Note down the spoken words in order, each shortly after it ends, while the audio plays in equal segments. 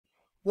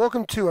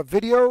Welcome to a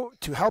video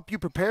to help you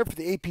prepare for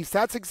the AP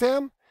Stats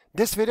exam.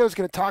 This video is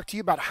going to talk to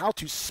you about how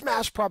to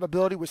smash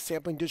probability with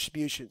sampling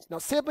distributions. Now,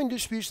 sampling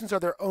distributions are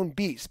their own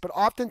beast, but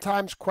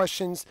oftentimes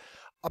questions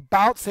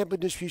about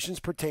sampling distributions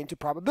pertain to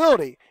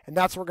probability, and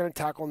that's what we're going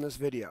to tackle in this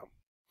video.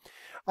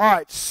 All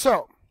right,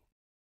 so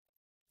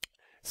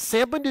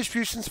sampling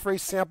distributions for a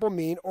sample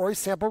mean or a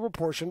sample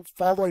proportion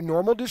follow a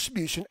normal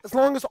distribution as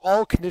long as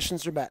all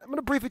conditions are met. I'm going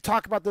to briefly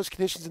talk about those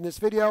conditions in this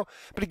video,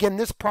 but again,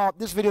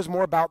 this video is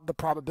more about the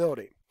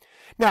probability.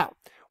 Now,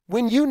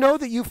 when you know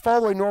that you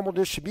follow a normal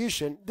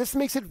distribution, this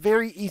makes it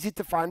very easy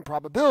to find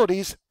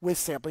probabilities with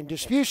sampling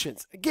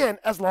distributions. Again,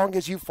 as long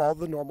as you follow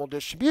the normal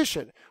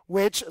distribution,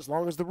 which, as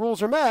long as the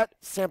rules are met,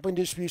 sampling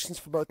distributions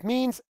for both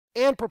means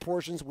and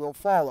proportions will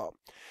follow.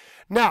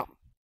 Now,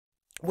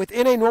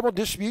 within a normal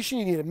distribution,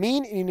 you need a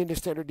mean and you need a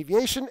standard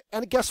deviation.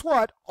 And guess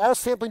what? All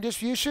sampling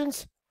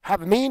distributions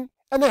have a mean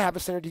and they have a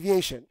standard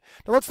deviation.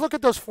 Now let's look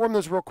at those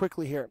formulas real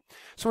quickly here.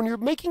 So when you're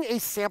making a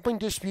sampling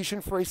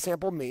distribution for a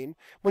sample mean,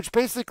 which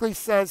basically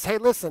says, hey,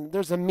 listen,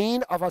 there's a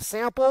mean of a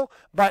sample,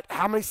 but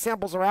how many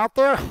samples are out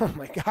there? Oh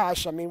my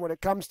gosh, I mean, when it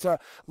comes to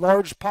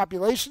large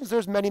populations,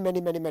 there's many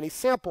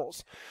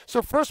samples.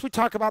 So first we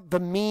talk about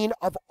the mean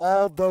of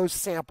all those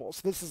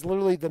samples. This is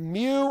literally the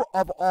mu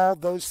of all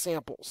those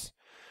samples.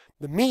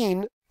 The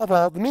mean of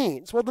all the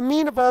means. Well, the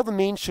mean of all the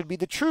means should be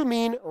the true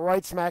mean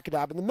right smack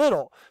dab in the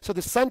middle. So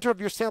the center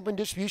of your sampling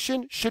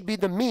distribution should be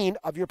the mean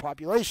of your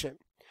population.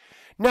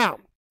 Now,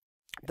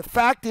 the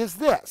fact is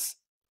this,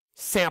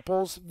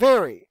 samples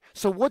vary.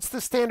 So what's the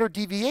standard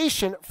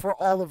deviation for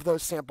all of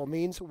those sample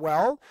means?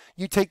 Well,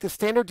 you take the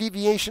standard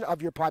deviation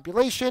of your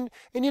population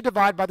and you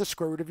divide by the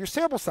square root of your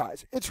sample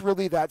size. It's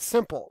really that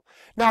simple.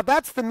 Now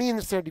that's the mean and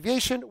the standard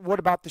deviation. What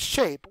about the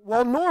shape?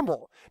 Well,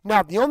 normal.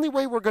 Now the only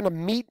way we're going to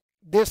meet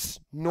this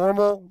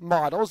normal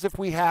model is if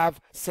we have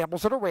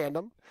samples that are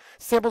random,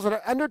 samples that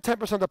are under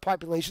 10% of the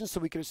population, so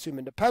we can assume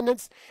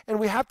independence,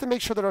 and we have to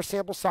make sure that our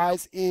sample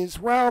size is,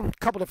 well, a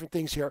couple different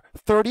things here.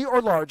 30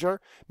 or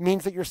larger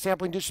means that your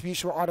sampling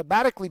distribution will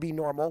automatically be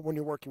normal when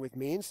you're working with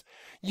means.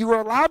 You are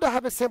allowed to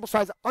have a sample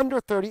size under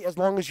 30 as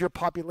long as your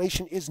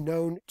population is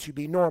known to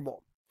be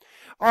normal.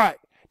 All right.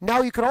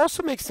 Now you can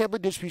also make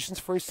sampling distributions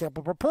for a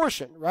sample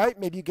proportion, right?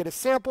 Maybe you get a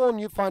sample and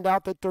you find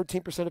out that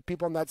 13% of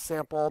people in that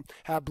sample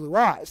have blue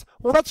eyes.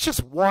 Well, that's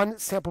just one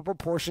sample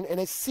proportion in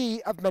a sea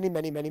of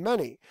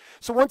many.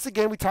 So once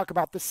again, we talk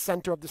about the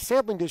center of the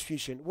sampling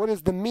distribution. What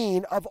is the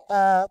mean of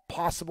all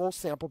possible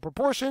sample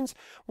proportions?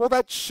 Well,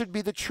 that should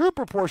be the true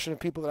proportion of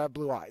people that have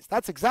blue eyes.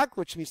 That's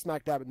exactly what should be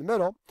smack dab in the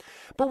middle.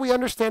 But we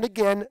understand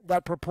again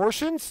that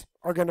proportions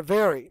are going to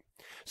vary.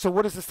 So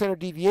what is the standard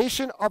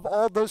deviation of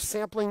all those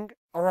sampling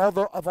or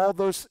of all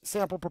those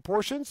sample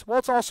proportions? Well,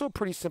 it's also a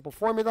pretty simple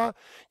formula.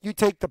 You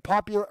take the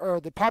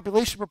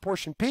population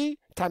proportion P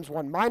times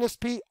 1 minus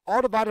P,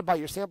 all divided by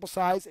your sample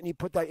size, and you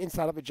put that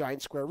inside of a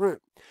giant square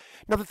root.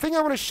 Now, the thing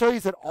I want to show you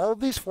is that all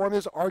of these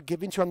formulas are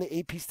given to you on the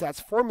AP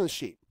Stats formula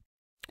sheet.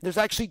 There's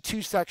actually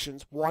two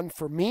sections, one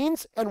for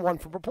means and one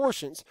for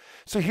proportions.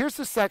 So here's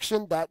the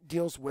section that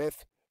deals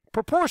with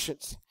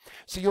proportions.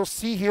 So you'll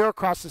see here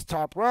across this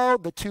top row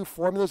the two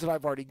formulas that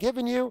I've already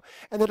given you,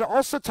 and then it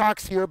also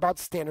talks here about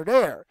standard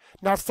error.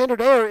 Now standard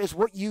error is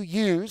what you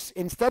use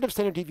instead of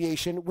standard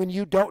deviation when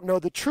you don't know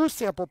the true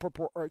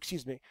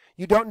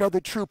you don't know the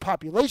true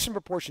population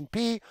proportion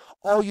P.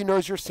 All you know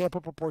is your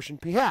sample proportion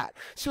P hat.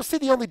 So you'll see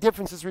the only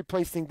difference is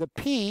replacing the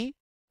P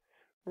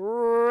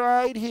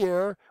right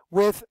here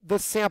with the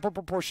sample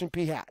proportion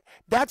P hat.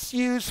 That's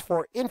used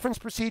for inference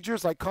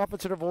procedures like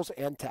confidence intervals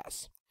and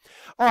tests.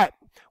 All right,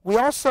 we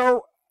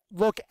also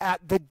look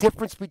at the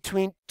difference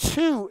between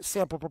two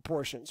sample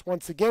proportions.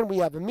 Once again, we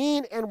have a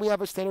mean and we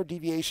have a standard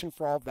deviation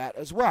for all of that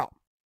as well.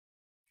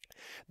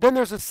 Then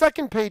there's a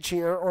second page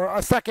here, or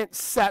a second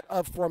set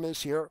of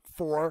formulas here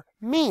for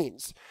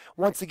means.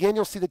 Once again,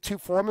 you'll see the two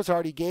formulas I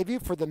already gave you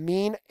for the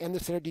mean and the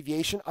standard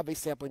deviation of a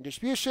sampling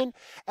distribution,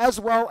 as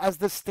well as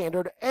the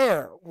standard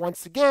error.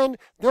 Once again,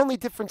 the only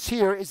difference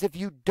here is if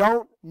you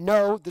don't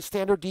know the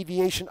standard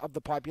deviation of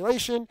the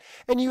population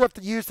and you have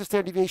to use the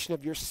standard deviation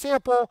of your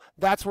sample,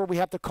 that's where we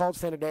have to call it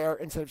standard error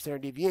instead of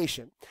standard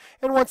deviation.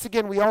 And once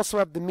again, we also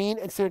have the mean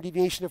and standard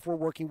deviation if we're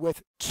working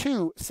with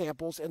two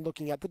samples and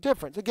looking at the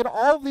difference. Again,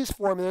 all of these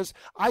formulas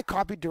I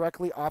copied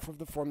directly off of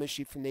the formula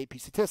sheet from the AP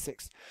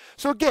Statistics.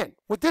 So again,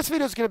 what this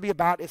video is going to be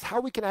about is how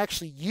we can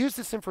actually use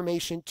this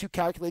information to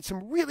calculate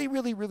some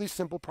really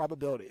simple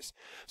probabilities.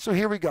 So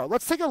here we go.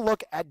 Let's take a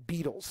look at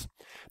beetles.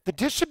 The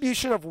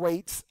distribution of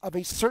weights of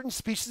a certain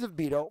species of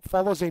beetle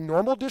follows a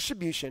normal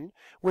distribution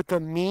with a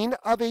mean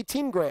of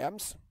 18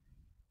 grams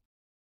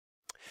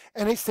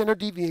and a standard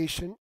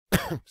deviation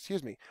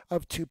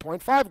of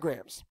 2.5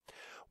 grams.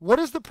 What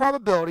is the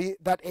probability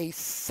that a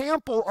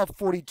sample of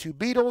 42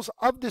 beetles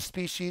of this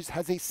species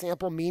has a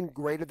sample mean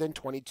greater than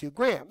 22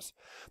 grams?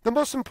 The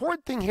most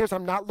important thing here is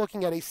I'm not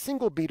looking at a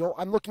single beetle,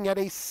 I'm looking at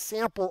a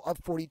sample of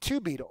 42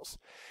 beetles.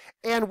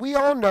 And we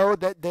all know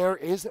that there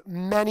is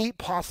many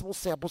possible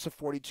samples of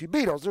 42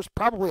 beetles. There's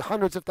probably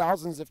hundreds of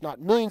thousands, if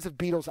not millions of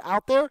beetles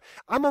out there.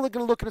 I'm only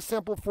going to look at a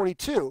sample of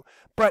 42.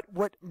 But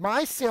what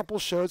my sample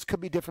shows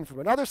could be different from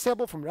another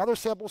sample, from another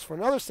sample,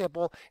 from another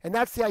sample. And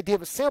that's the idea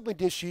of a sampling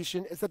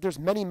distribution, is that there's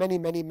many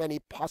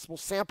possible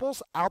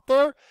samples out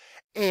there.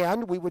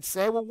 And we would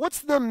say, well,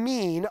 what's the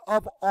mean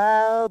of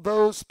all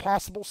those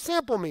possible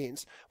sample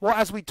means? Well,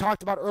 as we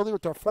talked about earlier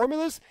with our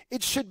formulas,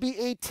 it should be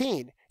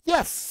 18.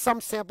 Yes,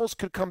 some samples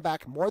could come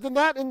back more than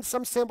that, and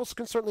some samples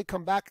can certainly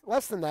come back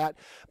less than that,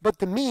 but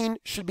the mean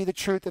should be the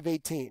truth of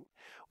 18.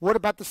 What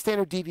about the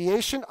standard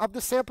deviation of the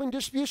sampling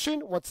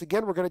distribution? Once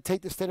again, we're going to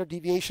take the standard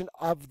deviation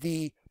of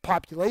the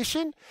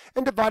population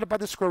and divide it by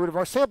the square root of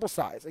our sample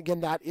size.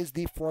 Again, that is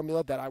the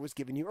formula that I was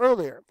giving you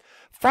earlier.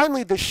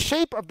 Finally, the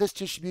shape of this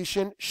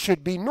distribution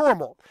should be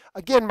normal.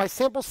 Again, my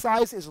sample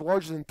size is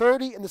larger than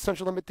 30, and the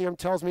central limit theorem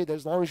tells me that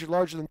as long as you're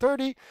larger than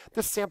 30,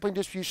 the sampling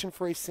distribution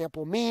for a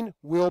sample mean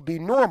will be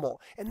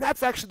normal. And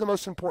that's actually the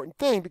most important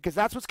thing, because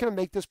that's what's going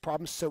to make this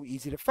problem so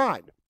easy to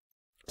find.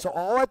 So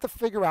all I have to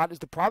figure out is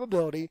the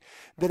probability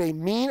that a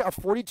mean of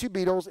 42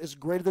 beetles is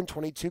greater than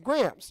 22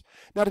 grams.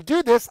 Now to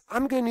do this,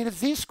 I'm going to need a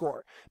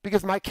z-score,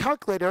 because my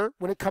calculator,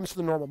 when it comes to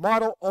the normal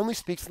model, only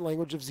speaks the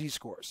language of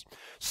z-scores.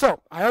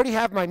 So I already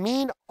have my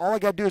mean. All I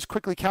got to do is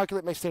quickly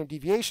calculate my standard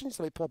deviation.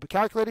 So let me pull up a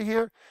calculator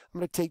here. I'm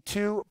going to take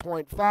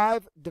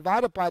 2.5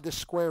 divided by the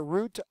square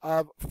root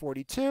of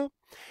 42.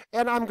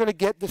 And I'm going to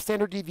get the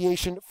standard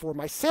deviation for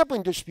my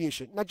sampling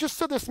distribution. Now just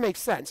so this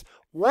makes sense,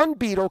 one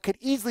beetle could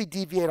easily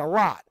deviate a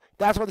lot.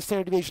 That's why the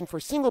standard deviation for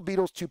a single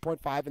beetle is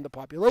 2.5 in the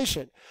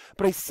population.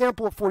 But a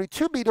sample of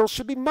 42 beetles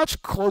should be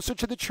much closer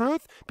to the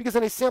truth, because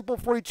in a sample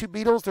of 42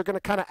 beetles, they're going to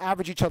kind of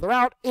average each other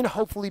out and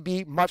hopefully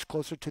be much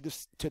closer to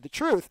the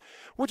truth,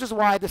 which is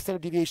why the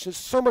standard deviation is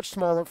so much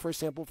smaller for a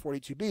sample of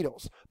 42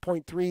 beetles,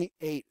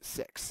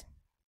 0.386.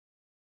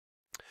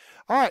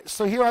 All right,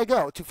 so here I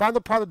go. To find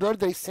the probability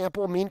that a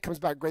sample mean comes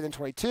back greater than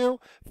 22,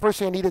 first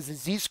thing I need is a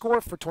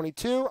z-score for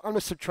 22. I'm going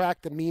to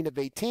subtract the mean of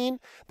 18.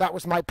 That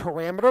was my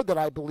parameter that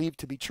I believe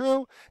to be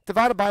true,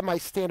 divided by my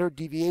standard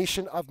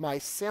deviation of my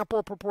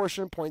sample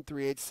proportion,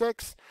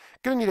 0.386.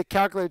 Going to need a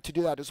calculator to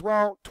do that as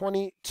well.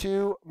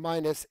 22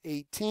 minus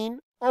 18.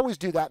 Always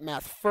do that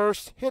math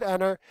first. Hit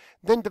enter,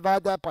 then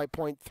divide that by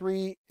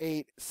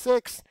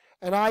 0.386,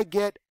 and I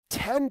get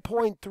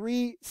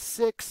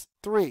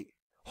 10.363.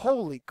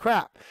 Holy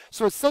crap.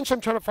 So essentially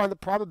I'm trying to find the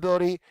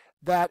probability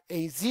that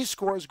a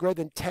z-score is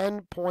greater than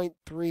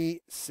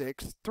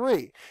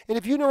 10.363. And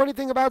if you know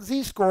anything about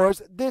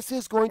z-scores, this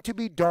is going to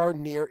be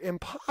darn near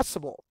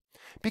impossible,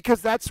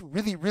 because that's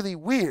really, really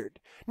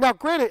weird. Now,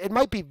 granted, it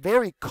might be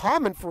very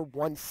common for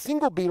one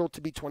single beetle to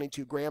be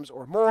 22 grams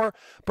or more,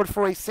 but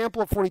for a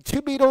sample of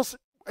 42 beetles,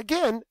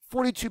 again,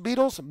 42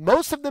 beetles,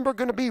 most of them are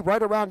going to be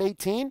right around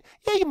 18.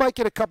 Yeah, you might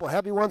get a couple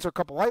heavy ones or a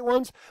couple light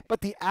ones,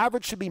 but the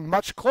average should be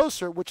much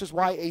closer, which is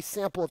why a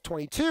sample of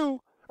 22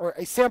 or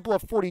a sample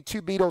of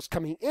 42 beetles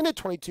coming in at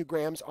 22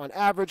 grams on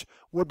average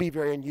would be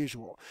very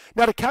unusual.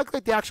 Now to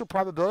calculate the actual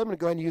probability, I'm going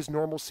to go ahead and use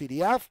normal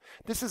CDF.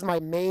 This is my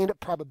main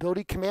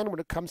probability command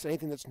when it comes to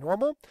anything that's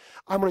normal.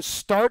 I'm going to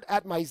start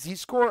at my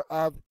z-score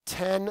of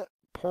 10.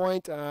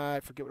 I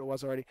forget what it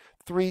was already,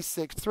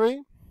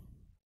 363.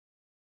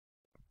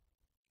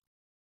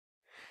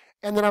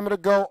 And then I'm going to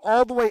go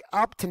all the way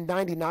up to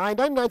 99.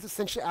 99 is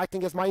essentially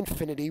acting as my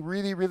infinity,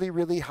 really, really,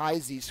 really high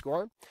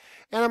z-score.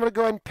 And I'm going to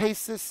go ahead and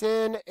paste this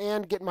in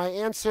and get my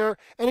answer.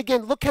 And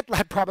again, look at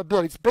that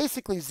probability. It's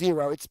basically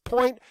 0. It's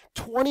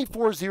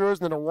 0.24 zeros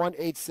and then a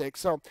 186.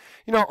 So,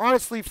 you know,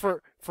 honestly,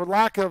 for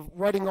lack of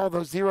writing all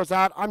those zeros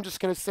out, I'm just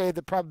going to say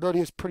the probability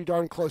is pretty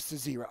darn close to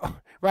 0,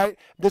 right?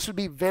 This would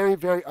be very,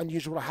 very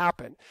unusual to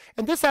happen.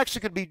 And this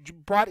actually could be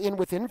brought in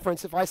with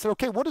inference if I said,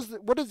 okay, what is,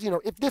 you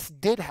know, if this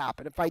did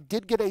happen, if I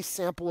did get a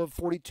sample of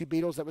 42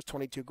 beetles that was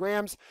 22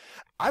 grams,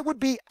 I would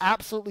be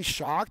absolutely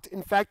shocked.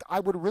 In fact, I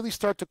would really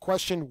start to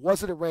question,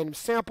 was it a random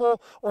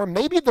sample? Or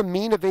maybe the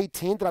mean of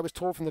 18 that I was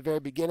told from the very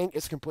beginning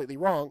is completely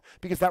wrong,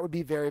 because that would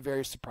be very,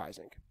 very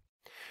surprising.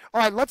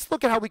 All right, let's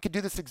look at how we could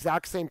do this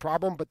exact same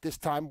problem, but this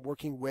time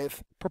working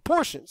with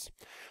proportions.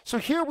 So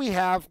here we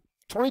have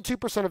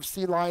 22% of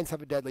sea lions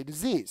have a deadly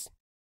disease.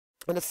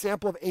 In a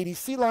sample of 80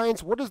 sea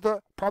lions, what is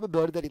the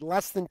probability that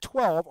less than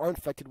 12 are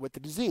infected with the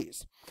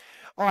disease?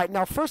 All right,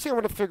 now first thing I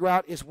want to figure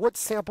out is what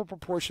sample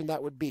proportion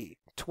that would be.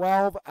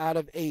 12 out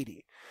of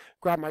 80.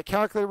 Grab my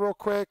calculator real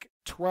quick.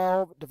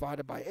 12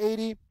 divided by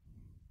 80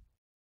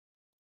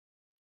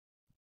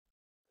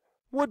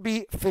 would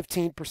be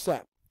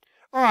 15%.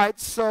 All right,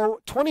 so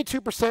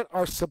 22%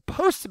 are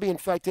supposed to be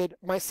infected.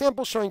 My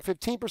sample showing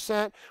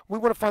 15%. We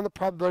want to find the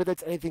probability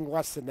that's anything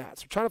less than that.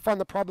 So we're trying to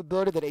find the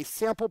probability that a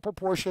sample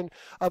proportion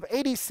of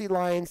 80 sea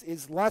lions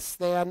is less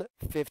than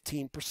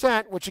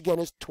 15%, which again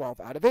is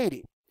 12 out of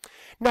 80.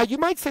 Now, you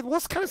might say, well,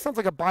 this kind of sounds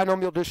like a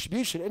binomial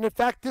distribution. And in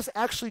fact, this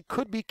actually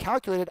could be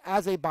calculated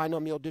as a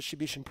binomial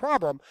distribution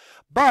problem.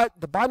 But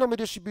the binomial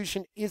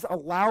distribution is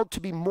allowed to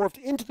be morphed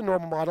into the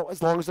normal model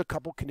as long as a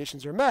couple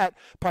conditions are met,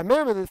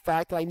 primarily the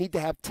fact that I need to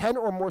have 10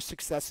 or more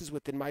successes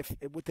within my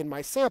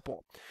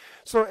sample.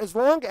 So as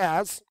long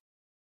as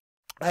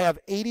I have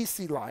 80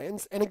 sea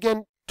lions, and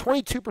again,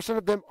 22%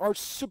 of them are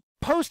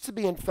supposed to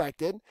be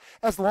infected,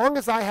 as long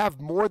as I have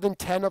more than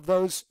 10 of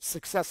those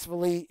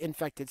successfully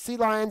infected sea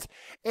lions.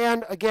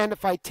 And again,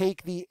 if I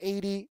take the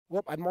 80,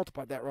 whoop, I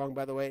multiplied that wrong,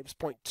 by the way. It was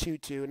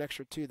 0.22, an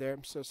extra 2 there.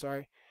 I'm so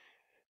sorry.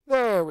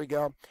 There we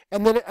go.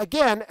 And then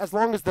again, as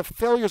long as the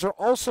failures are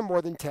also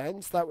more than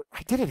 10, so that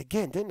I did it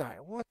again, didn't I?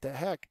 What the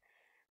heck?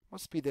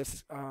 Must be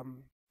this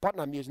button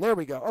I'm using. There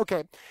we go.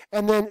 Okay.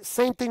 And then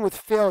same thing with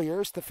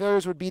failures. The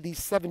failures would be the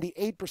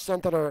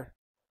 78% that are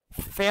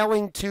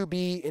failing to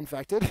be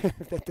infected.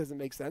 That doesn't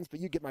make sense,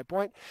 but you get my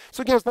point. So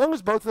again, as long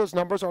as both of those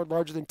numbers are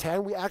larger than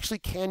 10, we actually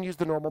can use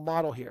the normal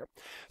model here.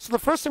 So the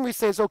first thing we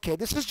say is, okay,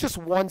 this is just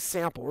one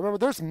sample. Remember,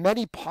 there's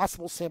many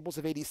possible samples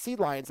of 80 sea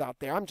lions out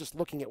there. I'm just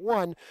looking at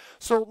one.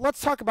 So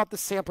let's talk about the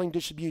sampling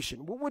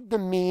distribution. What would the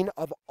mean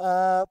of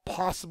all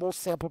possible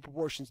sample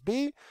proportions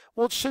be?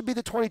 Well, it should be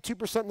the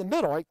 22% in the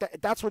middle, right?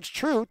 That's what's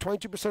true.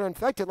 22% are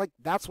infected. Like,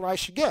 that's what I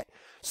should get.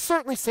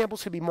 Certainly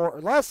samples could be more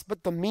or less,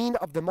 but the mean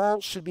of them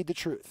all should be the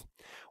truth.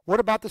 What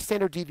about the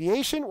standard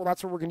deviation? Well,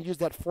 that's where we're going to use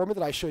that formula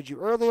that I showed you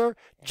earlier.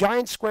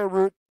 Giant square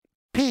root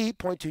p,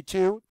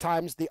 0.22,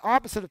 times the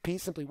opposite of p,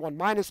 simply 1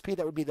 minus p.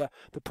 That would be the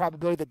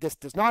probability that this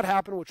does not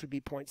happen, which would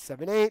be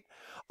 0.78,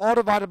 all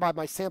divided by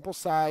my sample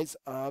size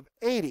of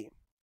 80.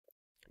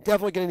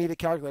 Definitely going to need a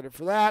calculator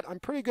for that. I'm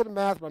pretty good at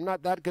math, but I'm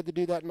not that good to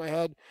do that in my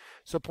head.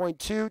 So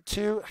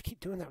 0.22, I keep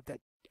doing that with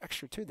that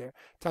extra 2 there,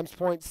 times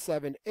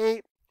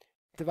 0.78.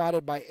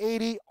 Divided by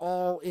 80,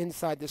 all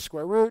inside the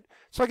square root.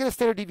 So I get a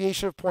standard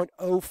deviation of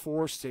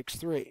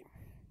 0.0463.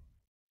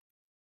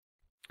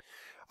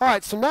 All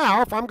right, so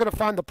now if I'm going to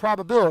find the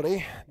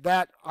probability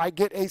that I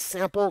get a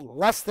sample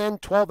less than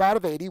 12 out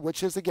of 80,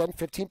 which is, again,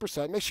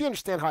 15%, make sure you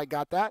understand how I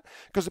got that,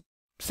 because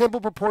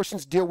sample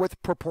proportions deal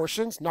with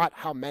proportions, not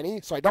how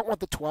many. So I don't want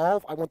the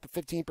 12. I want the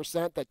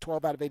 15% that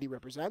 12 out of 80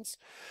 represents.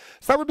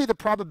 So that would be the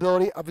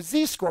probability of a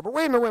z-score. But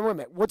wait a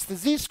minute. What's the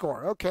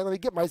z-score? Okay, let me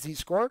get my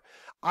z-score.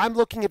 I'm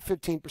looking at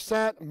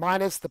 15%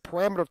 minus the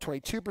parameter of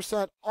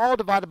 22%, all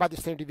divided by the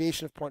standard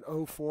deviation of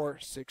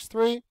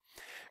 0.0463.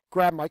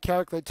 Grab my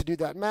calculator to do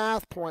that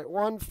math.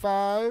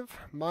 0.15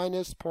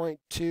 minus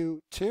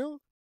 0.22.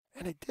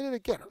 And I did it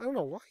again. I don't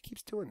know why it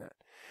keeps doing that.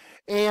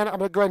 And I'm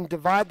going to go ahead and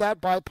divide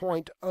that by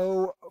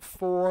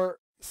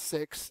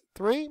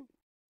 0.0463.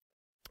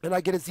 And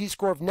I get a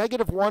z-score of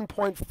negative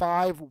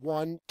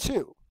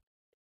 1.512.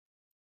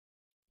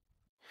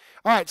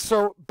 All right,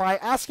 so by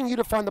asking you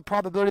to find the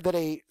probability that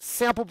a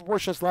sample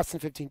proportion is less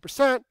than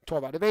 15%,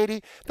 12 out of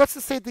 80, that's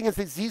the same thing as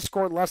a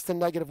z-score less than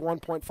negative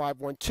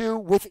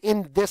 1.512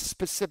 within this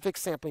specific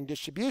sampling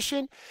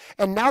distribution.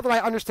 And now that I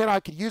understand how I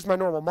could use my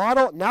normal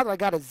model, now that I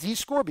got a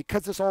z-score,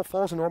 because this all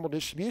falls in normal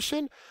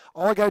distribution,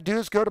 all I got to do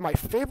is go to my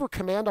favorite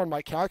command on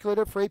my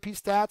calculator for AP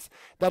Stats,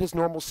 that is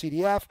normal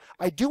CDF.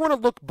 I do want to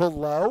look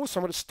below, so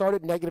I'm going to start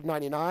at negative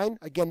 99.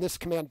 Again, this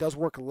command does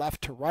work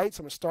left to right,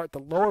 so I'm going to start at the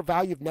lower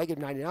value of negative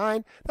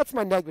 99. That's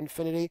my negative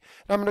infinity.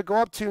 And I'm going to go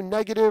up to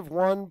negative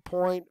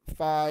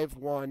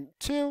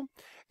 1.512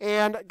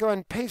 and go ahead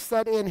and paste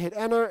that in, hit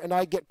enter, and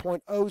I get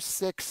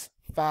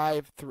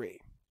 0.0653.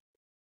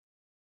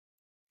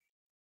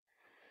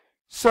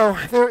 So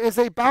there is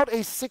about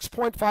a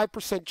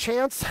 6.5%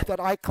 chance that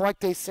I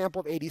collect a sample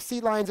of 80 sea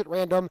lions at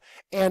random,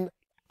 and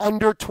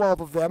under 12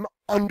 of them,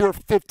 under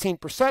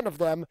 15% of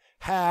them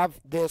have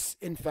this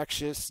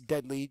infectious,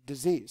 deadly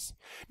disease.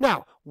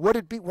 Now,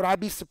 would I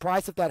be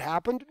surprised if that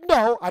happened?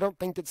 No, I don't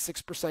think that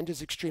 6%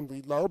 is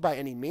extremely low by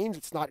any means.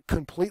 It's not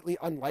completely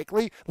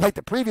unlikely, like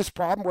the previous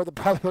problem where the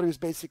probability was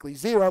basically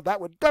 0.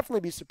 That would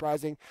definitely be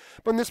surprising,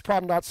 but in this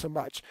problem, not so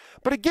much.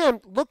 But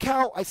again, look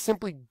how I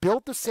simply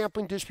built the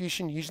sampling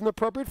distribution using the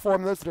appropriate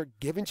formulas that are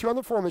given to you on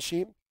the formula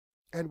sheet.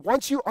 And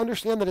once you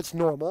understand that it's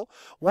normal,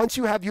 once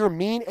you have your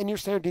mean and your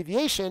standard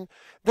deviation,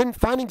 then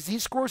finding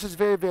z-scores is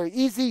very, very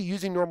easy.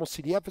 Using normal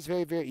CDF is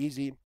very, very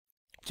easy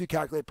to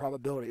calculate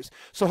probabilities.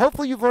 So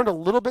hopefully you've learned a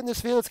little bit in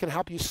this video that's going to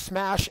help you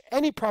smash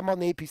any problem on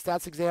the AP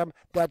Stats exam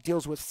that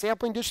deals with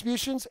sampling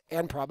distributions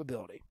and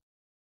probability.